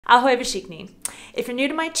Ahoj všichni. If you're new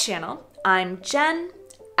to my channel, I'm Jen,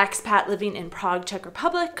 expat living in Prague, Czech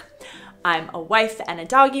Republic. I'm a wife and a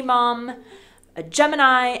doggy mom, a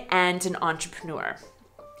Gemini, and an entrepreneur.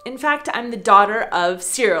 In fact, I'm the daughter of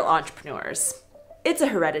serial entrepreneurs. It's a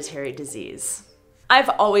hereditary disease. I've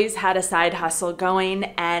always had a side hustle going,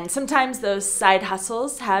 and sometimes those side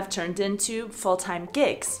hustles have turned into full-time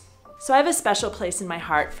gigs. So I have a special place in my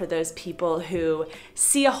heart for those people who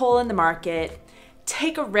see a hole in the market,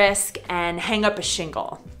 take a risk, and hang up a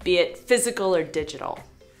shingle, be it physical or digital.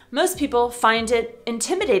 Most people find it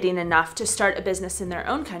intimidating enough to start a business in their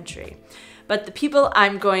own country, but the people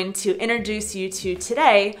I'm going to introduce you to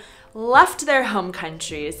today left their home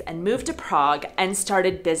countries and moved to Prague and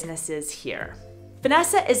started businesses here.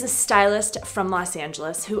 Vanessa is a stylist from Los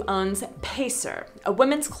Angeles who owns Pacer, a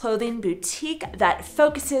women's clothing boutique that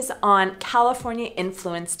focuses on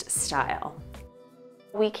California-influenced style.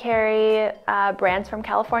 We carry brands from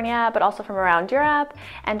California, but also from around Europe,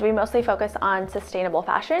 and we mostly focus on sustainable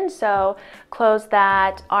fashion, so clothes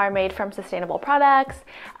that are made from sustainable products,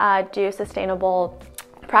 do sustainable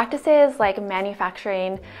practices like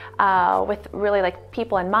manufacturing with really like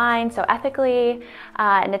people in mind, so ethically,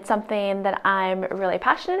 and it's something that I'm really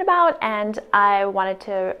passionate about and I wanted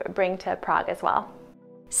to bring to Prague as well.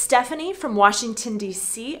 Stephanie from Washington,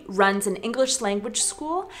 D.C. runs an English language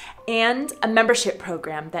school and a membership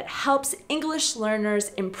program that helps English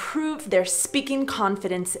learners improve their speaking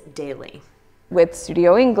confidence daily. With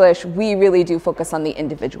Studio English, we really do focus on the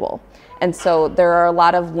individual. And so there are a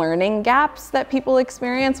lot of learning gaps that people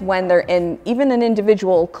experience when they're in even an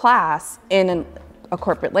individual class in a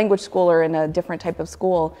corporate language school or in a different type of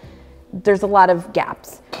school. There's a lot of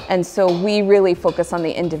gaps. And so we really focus on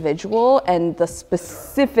the individual and the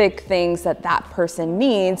specific things that that person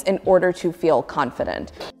needs in order to feel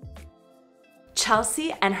confident.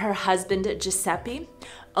 Chelsea and her husband Giuseppe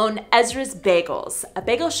own Ezra's Bagels, a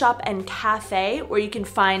bagel shop and cafe where you can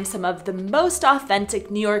find some of the most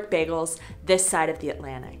authentic New York bagels this side of the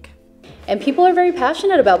Atlantic. And people are very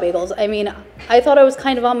passionate about bagels. I mean, I thought I was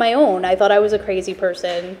kind of on my own. I thought I was a crazy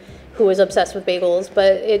person who was obsessed with bagels,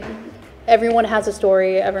 but everyone has a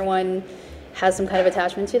story, everyone has some kind of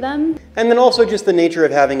attachment to them. And then also just the nature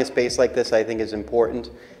of having a space like this I think is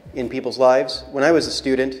important in people's lives. When I was a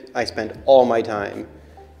student, I spent all my time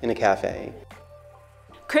in a cafe.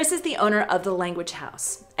 Chris is the owner of The Language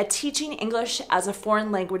House, a teaching English as a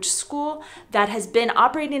foreign language school that has been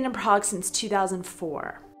operating in Prague since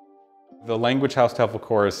 2004. The Language House TEFL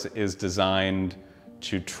course is designed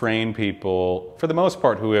to train people, for the most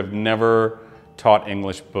part, who have never taught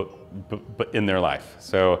English but in their life.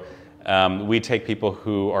 So we take people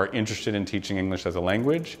who are interested in teaching English as a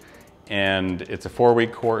language, and it's a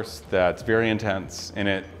 4-week course that's very intense. In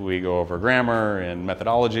it, we go over grammar and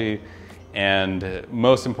methodology, and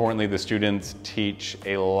most importantly, the students teach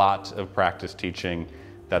a lot of practice teaching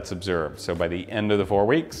that's observed. So by the end of the 4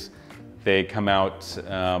 weeks, they come out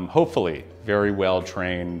hopefully very well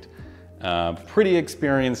trained, pretty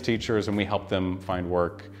experienced teachers, and we help them find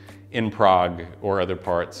work in Prague or other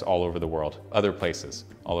parts all over the world, other places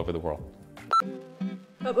all over the world.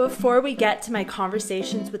 But before we get to my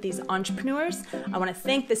conversations with these entrepreneurs, I want to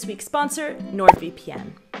thank this week's sponsor,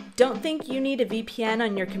 NordVPN. Don't think you need a VPN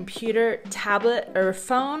on your computer, tablet, or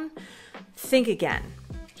phone? Think again.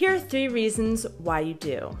 Here are 3 reasons why you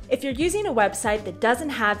do. If you're using a website that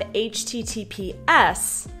doesn't have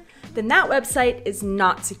HTTPS, then that website is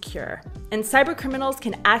not secure, and cybercriminals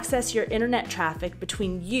can access your internet traffic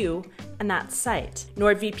between you and that site.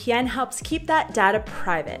 NordVPN helps keep that data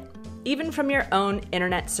private, even from your own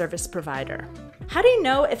internet service provider. How do you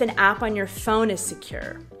know if an app on your phone is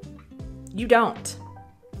secure? You don't.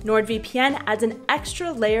 NordVPN adds an extra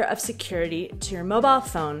layer of security to your mobile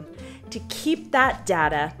phone to keep that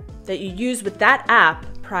data that you use with that app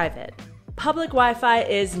private. Public Wi-Fi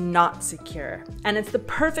is not secure, and it's the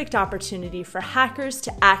perfect opportunity for hackers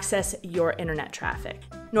to access your internet traffic.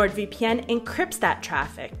 NordVPN encrypts that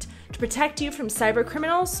traffic to protect you from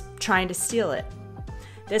cybercriminals trying to steal it.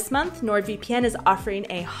 This month, NordVPN is offering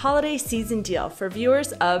a holiday season deal for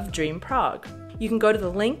viewers of Dream Prague. You can go to the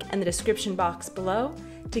link in the description box below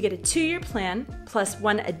to get a 2-year plan plus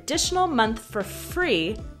 1 additional month for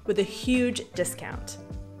free with a huge discount.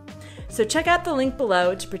 So check out the link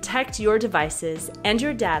below to protect your devices and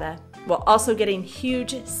your data while also getting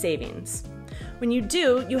huge savings. When you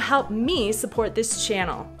do, you help me support this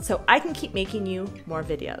channel so I can keep making you more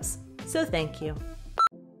videos. So thank you.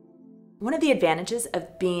 One of the advantages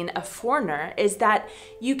of being a foreigner is that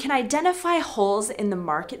you can identify holes in the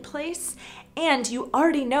marketplace and you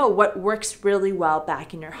already know what works really well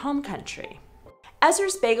back in your home country.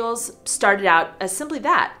 Ezra's Bagels started out as simply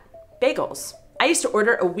that, Bagels. I used to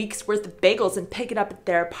order a week's worth of bagels and pick it up at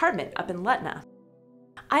their apartment up in Letna.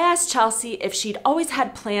 I asked Chelsea if she'd always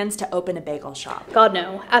had plans to open a bagel shop. God,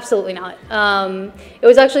 no, absolutely not. It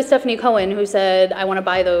was actually Stephanie Cohen who said, I want to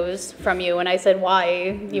buy those from you. And I said,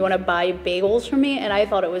 why? You want to buy bagels from me? And I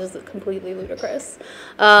thought it was completely ludicrous.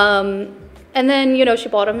 And then, you know, she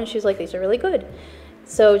bought them and she was like, these are really good.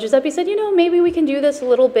 So Giuseppe said, you know, maybe we can do this a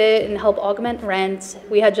little bit and help augment rent.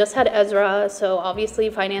 We had just had Ezra, so obviously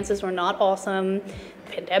finances were not awesome.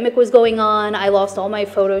 Pandemic was going on. I lost all my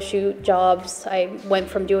photo shoot jobs. I went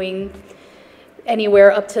from doing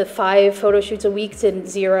anywhere up to 5 photo shoots a week to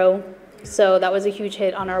 0. So that was a huge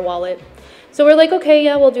hit on our wallet. So we're like, okay,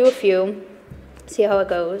 yeah, we'll do a few, see how it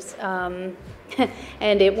goes. And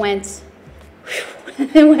it went,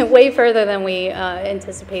 it went way further than we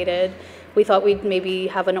anticipated. We thought we'd maybe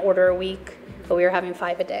have an order a week, but we were having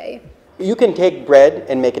 5 a day. You can take bread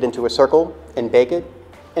and make it into a circle and bake it,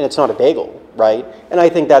 and it's not a bagel, right? And I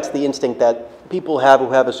think that's the instinct that people have who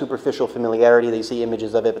have a superficial familiarity. They see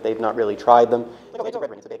images of it, but they've not really tried them. Like, okay, it's a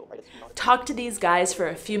bread, it's a bagel, right? Talk to these guys for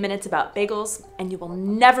a few minutes about bagels, and you will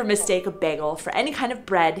never mistake a bagel for any kind of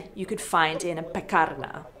bread you could find in a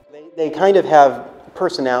pekarna. They kind of have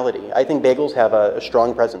personality. I think bagels have a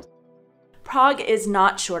strong presence. Prague is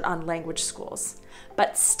not short on language schools,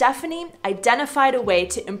 but Stephanie identified a way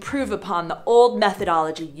to improve upon the old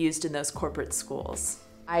methodology used in those corporate schools.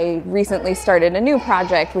 I recently started a new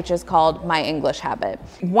project which is called My English Habit.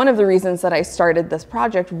 One of the reasons that I started this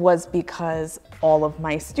project was because all of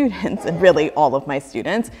my students, and really all of my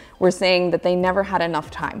students, were saying that they never had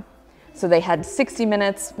enough time. So they had 60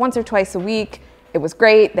 minutes once or twice a week. It was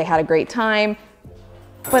great, they had a great time,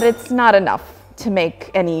 but it's not enough to make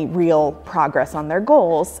any real progress on their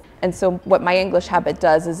goals. And so what My English Habit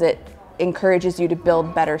does is it encourages you to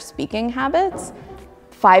build better speaking habits.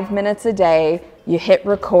 5 minutes a day, you hit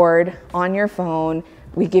record on your phone,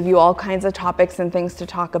 we give you all kinds of topics and things to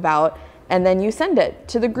talk about, and then you send it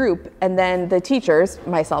to the group. And then the teachers,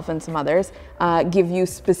 myself and some others, give you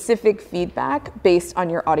specific feedback based on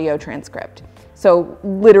your audio transcript. So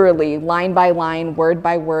literally, line by line, word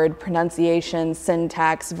by word, pronunciation,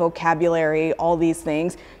 syntax, vocabulary, all these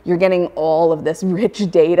things. You're getting all of this rich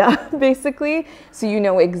data, basically, so you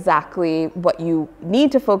know exactly what you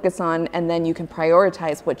need to focus on, and then you can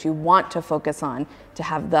prioritize what you want to focus on to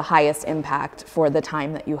have the highest impact for the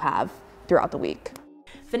time that you have throughout the week.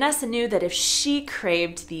 Vanessa knew that if she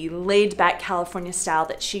craved the laid-back California style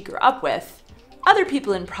that she grew up with, other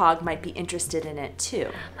people in Prague might be interested in it too.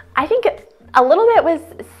 I think a little bit was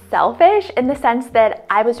selfish in the sense that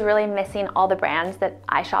I was really missing all the brands that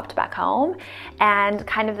I shopped back home, and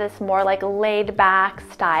kind of this more like laid back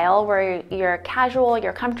style where you're casual,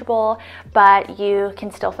 you're comfortable, but you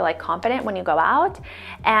can still feel like confident when you go out.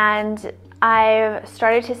 And I've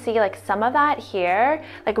started to see like some of that here,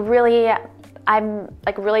 like really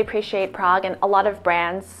really appreciate Prague and a lot of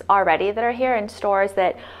brands already that are here in stores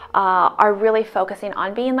that are really focusing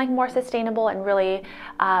on being like more sustainable and really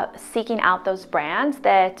seeking out those brands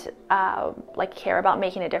that like care about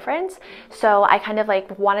making a difference. So I kind of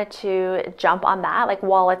like wanted to jump on that like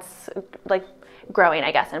while it's like growing,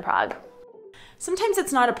 I guess, in Prague. Sometimes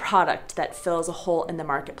it's not a product that fills a hole in the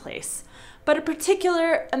marketplace, but a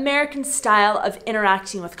particular American style of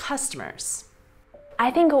interacting with customers. I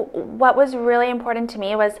think what was really important to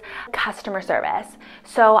me was customer service.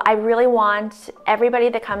 So I really want everybody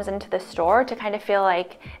that comes into the store to kind of feel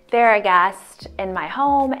like they're a guest in my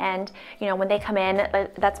home, and you know, when they come in,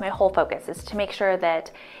 that's my whole focus, is to make sure that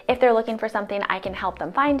if they're looking for something, I can help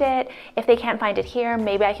them find it. If they can't find it here,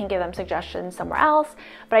 maybe I can give them suggestions somewhere else.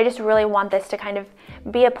 But I just really want this to kind of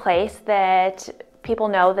be a place that people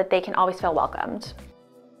know that they can always feel welcomed.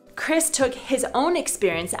 Chris took his own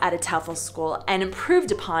experience at a TEFL school and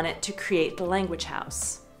improved upon it to create the Language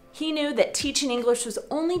House. He knew that teaching English was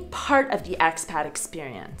only part of the expat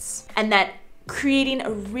experience, and that creating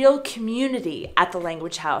a real community at the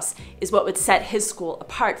Language House is what would set his school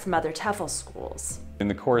apart from other TEFL schools. And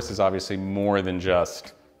the course is obviously more than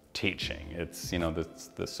just teaching. It's, you know,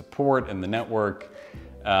 the support and the network.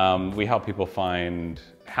 We help people find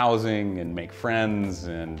housing and make friends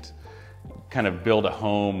and kind of build a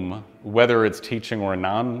home, whether it's teaching or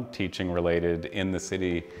non-teaching related, in the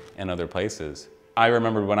city and other places. I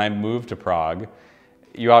remember when I moved to Prague,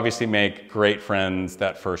 you obviously make great friends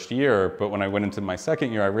that first year, but when I went into my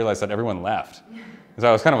second year, I realized that everyone left. So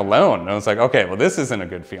I was kind of alone. And I was like, okay, well, this isn't a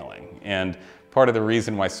good feeling. And part of the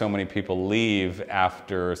reason why so many people leave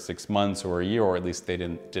after 6 months or a year, or at least they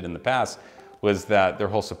did in the past, was that their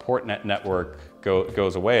whole support network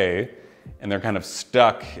goes away, and they're kind of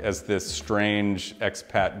stuck as this strange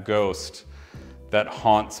expat ghost that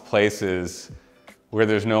haunts places where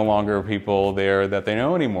there's no longer people there that they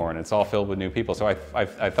know anymore, and it's all filled with new people. So I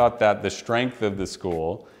thought that the strength of the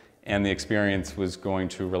school and the experience was going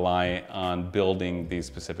to rely on building these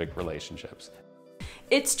specific relationships.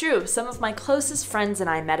 It's true, some of my closest friends and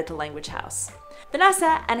I met at the language house.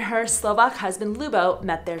 Vanessa and her Slovak husband Lubo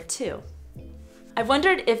met there too. I've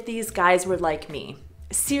wondered if these guys were like me,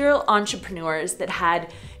 serial entrepreneurs that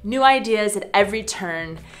had new ideas at every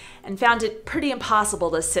turn and found it pretty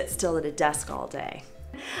impossible to sit still at a desk all day.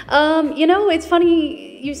 You know, it's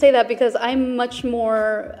funny you say that because I'm much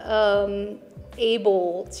more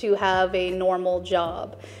able to have a normal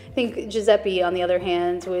job. I think Giuseppe, on the other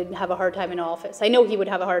hand, would have a hard time in office. I know he would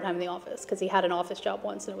have a hard time in the office because he had an office job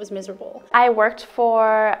once and it was miserable. I worked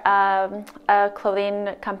for a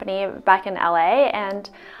clothing company back in LA, and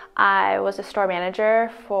I was a store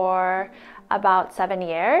manager for about 7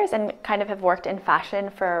 years and kind of have worked in fashion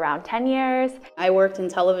for around 10 years. I worked in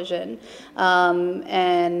television,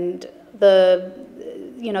 and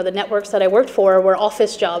the networks that I worked for were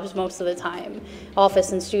office jobs most of the time,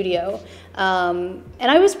 office and studio. And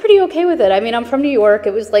I was pretty okay with it. I mean, I'm from New York.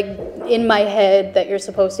 It was like in my head that you're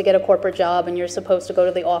supposed to get a corporate job and you're supposed to go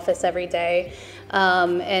to the office every day.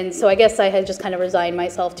 And so I guess I had just kind of resigned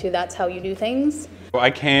myself to that's how you do things. I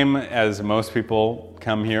came, as most people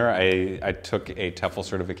come here, I took a TEFL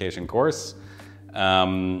certification course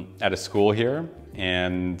at a school here,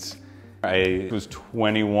 and I was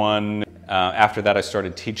 21. After that, I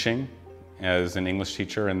started teaching as an English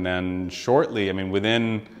teacher, and then shortly, I mean,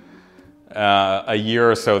 within a year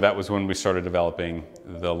or so, that was when we started developing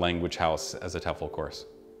the language house as a TEFL course.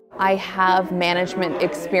 I have management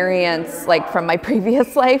experience like from my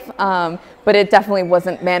previous life, but it definitely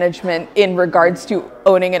wasn't management in regards to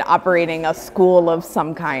owning and operating a school of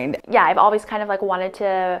some kind. Yeah, I've always kind of like wanted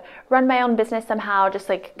to run my own business somehow, just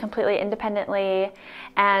like completely independently.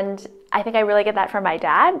 And I think I really get that from my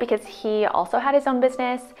dad because he also had his own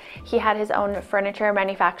business. He had his own furniture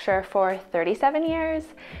manufacturer for 37 years.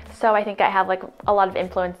 So I think I have like a lot of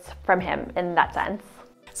influence from him in that sense.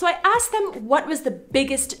 So I asked them what was the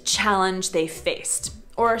biggest challenge they faced,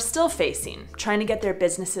 or are still facing, trying to get their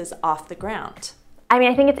businesses off the ground. I mean,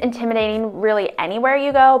 I think it's intimidating really anywhere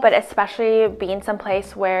you go, but especially being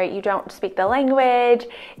someplace where you don't speak the language.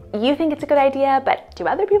 You think it's a good idea, but do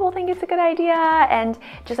other people think it's a good idea? And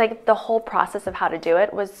just like the whole process of how to do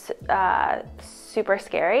it was super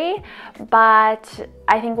scary. But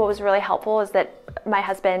I think what was really helpful is that my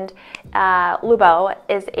husband, Lubo,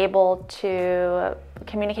 is able to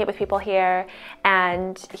communicate with people here,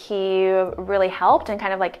 and he really helped and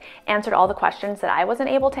kind of like answered all the questions that I wasn't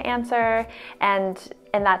able to answer, and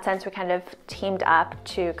in that sense we kind of teamed up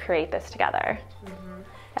to create this together. Mm-hmm.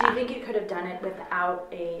 Yeah. Do you think you could have done it without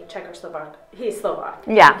a Czech or Slovak? He's Slovak.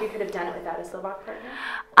 Yeah. Do you think you could have done it without a Slovak partner?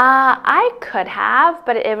 I could have,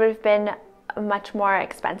 but it would have been much more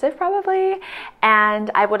expensive probably, and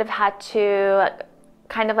I would have had to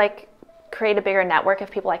kind of like create a bigger network of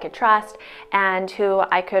people I could trust and who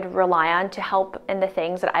I could rely on to help in the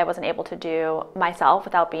things that I wasn't able to do myself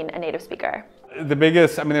without being a native speaker. The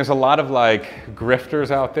biggest, I mean, there's a lot of like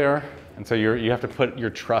grifters out there, and so you have to put your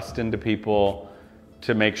trust into people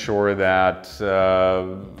to make sure that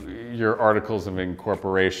your articles of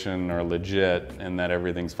incorporation are legit and that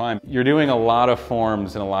everything's fine. You're doing a lot of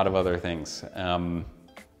forms and a lot of other things. And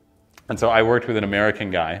so I worked with an American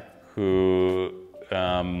guy who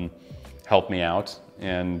helped me out,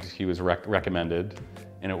 and he was recommended,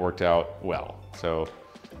 and it worked out well. So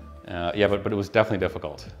yeah, but it was definitely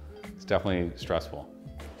difficult. It's definitely stressful.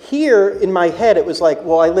 Here, in my head, it was like,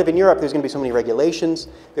 well, I live in Europe, there's going to be so many regulations,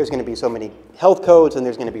 there's going to be so many health codes, and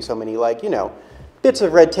there's going to be so many, like, you know, bits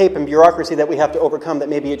of red tape and bureaucracy that we have to overcome that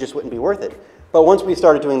maybe it just wouldn't be worth it. But once we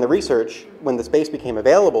started doing the research, when the space became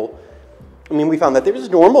available, I mean, we found that there was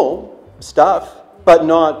normal stuff, but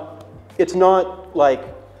it's not like,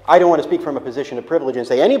 I don't want to speak from a position of privilege and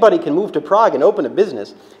say anybody can move to Prague and open a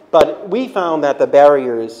business, but we found that the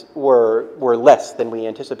barriers were less than we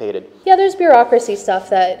anticipated. Yeah, there's bureaucracy stuff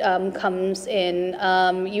that comes in.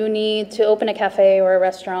 You need to open a cafe or a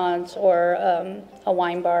restaurant or a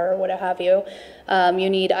wine bar or what have you. You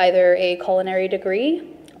need either a culinary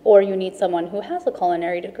degree or you need someone who has a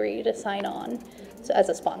culinary degree to sign on as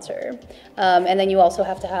a sponsor. And then you also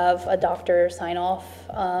have to have a doctor sign off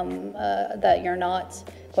that you're not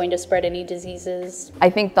going to spread any diseases. I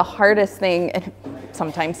think the hardest thing, and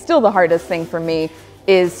sometimes still the hardest thing for me,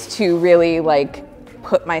 is to really like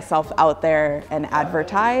put myself out there and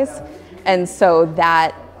advertise. And so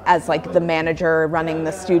that, as like the manager running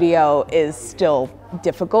the studio, is still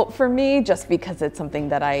difficult for me just because it's something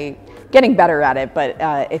that getting better at it, but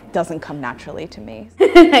it doesn't come naturally to me.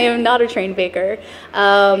 I am not a trained baker.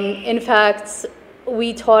 In fact,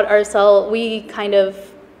 we taught ourselves, we kind of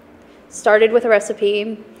started with a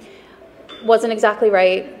recipe, wasn't exactly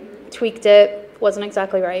right, tweaked it, wasn't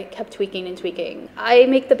exactly right, kept tweaking and tweaking. I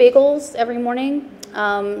make the bagels every morning,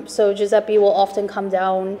 so Giuseppe will often come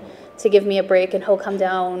down to give me a break, and he'll come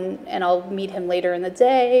down and I'll meet him later in the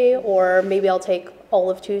day, or maybe I'll take all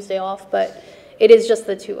of Tuesday off, but it is just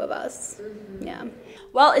the two of us. Yeah.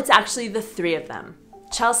 Well, it's actually the three of them.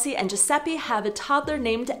 Chelsea and Giuseppe have a toddler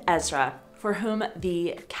named Ezra, for whom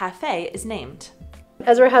the cafe is named.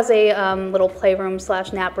 Ezra has a little playroom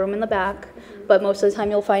 / nap room in the back, but most of the time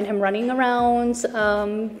you'll find him running around,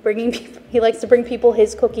 he likes to bring people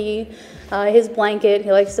his cookie, his blanket.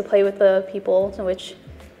 He likes to play with the people, which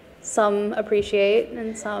some appreciate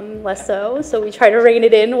and some less so. So we try to rein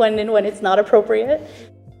it in when it's not appropriate.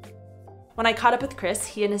 When I caught up with Chris,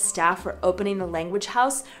 he and his staff were opening the language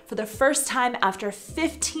house for the first time after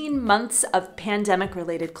 15 months of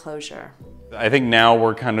pandemic-related closure. I think now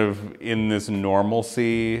we're kind of in this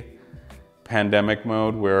normalcy pandemic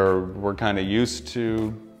mode where we're kind of used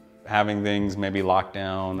to having things maybe locked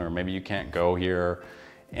down, or maybe you can't go here.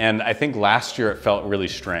 And I think last year it felt really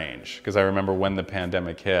strange, because I remember when the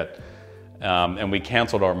pandemic hit and we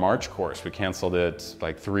canceled our March course. We canceled it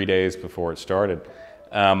like 3 days before it started.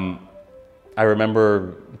 I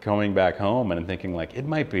remember going back home and thinking like, it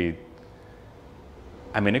might be,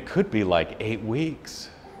 it could be like 8 weeks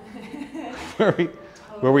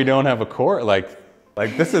where we don't have a course. Like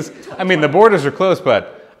this is, the borders are closed,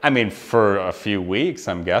 but for a few weeks,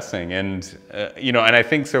 I'm guessing. And, and I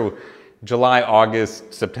think so. July,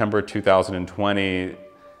 August, September 2020,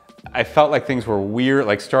 I felt like things were weird,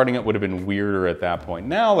 like starting it would have been weirder at that point.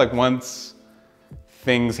 Now, like once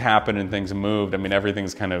things happened and things moved,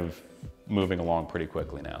 everything's kind of moving along pretty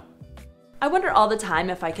quickly now. I wonder all the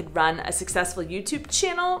time if I could run a successful YouTube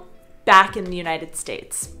channel back in the United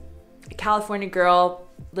States. A California girl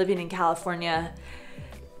living in California,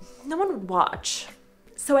 no one would watch.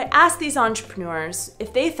 So I asked these entrepreneurs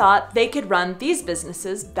if they thought they could run these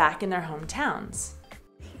businesses back in their hometowns.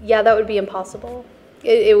 Yeah, that would be impossible.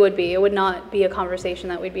 It would be. It would not be a conversation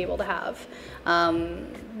that we'd be able to have,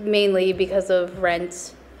 mainly because of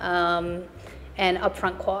rent and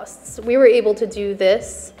upfront costs. We were able to do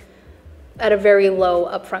this at a very low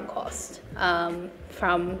upfront cost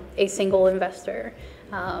from a single investor.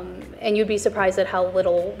 And you'd be surprised at how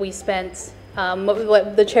little we spent.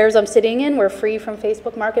 The chairs I'm sitting in were free from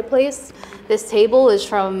Facebook Marketplace. This table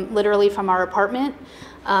is literally from our apartment.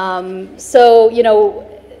 So,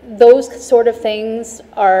 those sort of things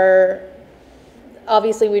are,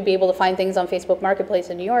 obviously we'd be able to find things on Facebook Marketplace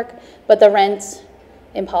in New York, but the rent,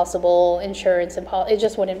 impossible, insurance,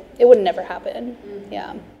 it would never happen.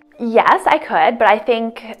 Yeah. Yes, I could, but I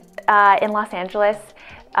think in Los Angeles,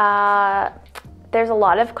 there's a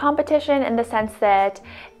lot of competition in the sense that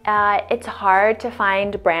it's hard to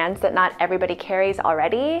find brands that not everybody carries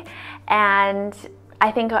already. And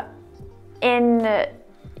I think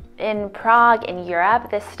in Prague, in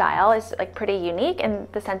Europe, this style is like pretty unique in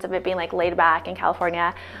the sense of it being like laid back in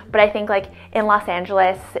California. But I think like in Los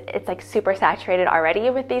Angeles, it's like super saturated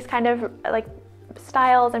already with these kind of like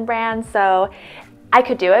styles and brands. So I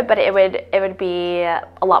could do it, but it would be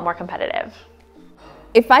a lot more competitive.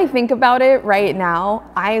 If I think about it right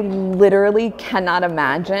now, I literally cannot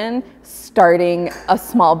imagine starting a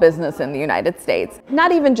small business in the United States.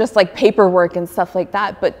 Not even just like paperwork and stuff like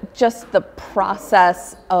that, but just the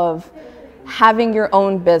process of having your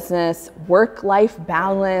own business, work-life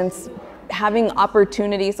balance, having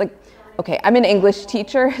opportunities. Like, okay, I'm an English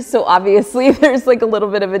teacher, so obviously there's like a little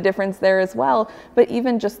bit of a difference there as well. But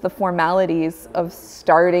even just the formalities of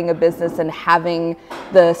starting a business and having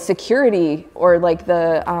the security or like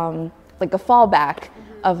the like a fallback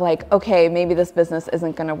of like, okay, maybe this business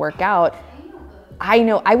isn't going to work out. I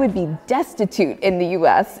know I would be destitute in the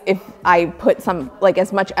US if I put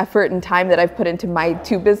as much effort and time that I've put into my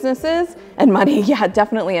 2 businesses, and money, yeah,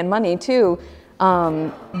 definitely, and money too.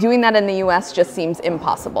 Doing that in the US just seems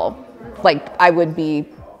impossible. Like I would be,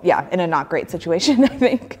 yeah, in a not great situation, I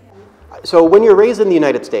think. So when you're raised in the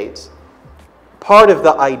United States, part of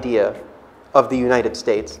the idea of the United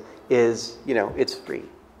States is, it's free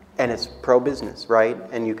and it's pro-business, right?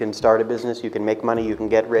 And you can start a business, you can make money, you can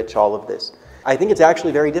get rich, all of this. I think it's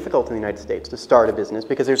actually very difficult in the United States to start a business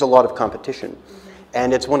because there's a lot of competition.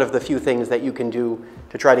 And it's one of the few things that you can do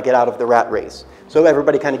to try to get out of the rat race. So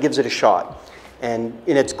everybody kind of gives it a shot. And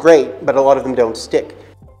it's great, but a lot of them don't stick.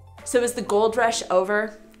 So is the gold rush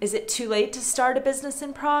over? Is it too late to start a business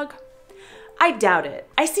in Prague? I doubt it.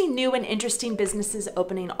 I see new and interesting businesses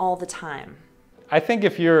opening all the time. I think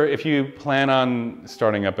if you plan on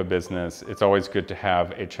starting up a business, it's always good to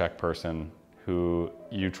have a Czech person who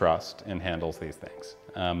you trust and handles these things.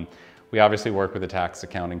 We obviously work with a tax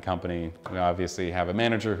accounting company. We obviously have a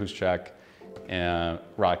manager who's Czech,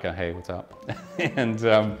 Radka, hey, what's up?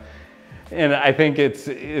 And I think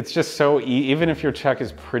it's just so, even if your Czech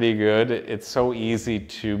is pretty good, it's so easy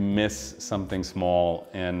to miss something small,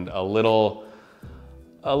 and a little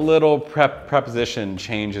preposition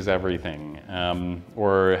changes everything.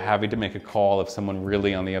 Or having to make a call if someone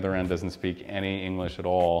really on the other end doesn't speak any English at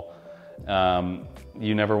all.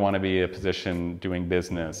 You never want to be in a position doing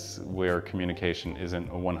business where communication isn't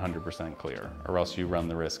 100% clear, or else you run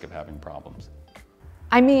the risk of having problems.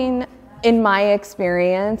 I mean, in my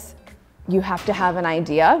experience, you have to have an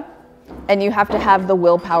idea and you have to have the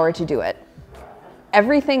willpower to do it.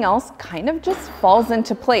 Everything else kind of just falls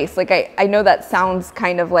into place. Like, I know that sounds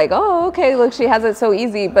kind of like, oh, okay, look, she has it so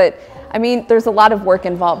easy. But I mean, there's a lot of work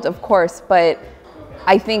involved, of course. But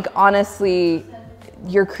I think, honestly,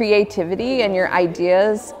 your creativity and your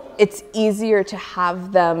ideas, it's easier to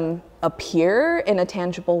have them appear in a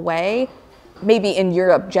tangible way, maybe in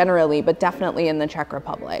Europe generally, but definitely in the Czech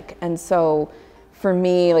Republic. And so for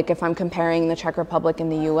me, like, if I'm comparing the Czech Republic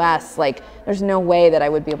and the US, like, there's no way that I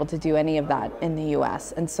would be able to do any of that in the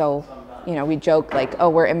US. And so, you know, we joke like, oh,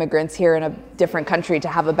 we're immigrants here in a different country to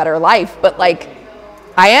have a better life. But like,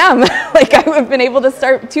 I am. Like, I've been able to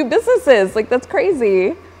start 2 businesses. Like, that's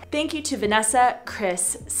crazy. Thank you to Vanessa,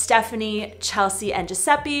 Chris, Stephanie, Chelsea, and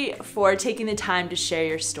Giuseppe for taking the time to share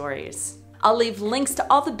your stories. I'll leave links to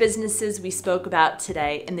all the businesses we spoke about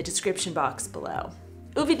today in the description box below.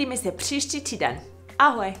 Uvidíme se příští týden.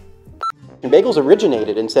 Ahoj. And bagels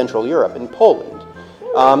originated in Central Europe, in Poland,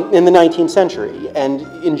 in the 19th century, and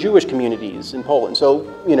in Jewish communities in Poland. So,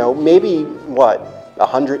 you know, maybe,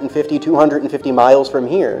 150, 250 miles from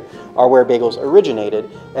here are where bagels originated,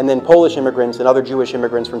 and then Polish immigrants and other Jewish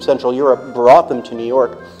immigrants from Central Europe brought them to New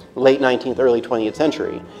York late 19th, early 20th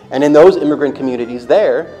century. And in those immigrant communities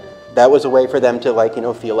there, that was a way for them to, like, you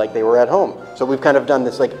know, feel like they were at home. So we've kind of done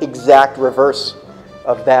this, like, exact reverse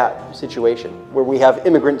of that situation, where we have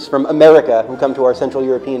immigrants from America who come to our Central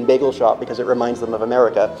European bagel shop because it reminds them of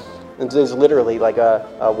America. It's literally like a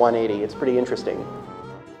 180. It's pretty interesting.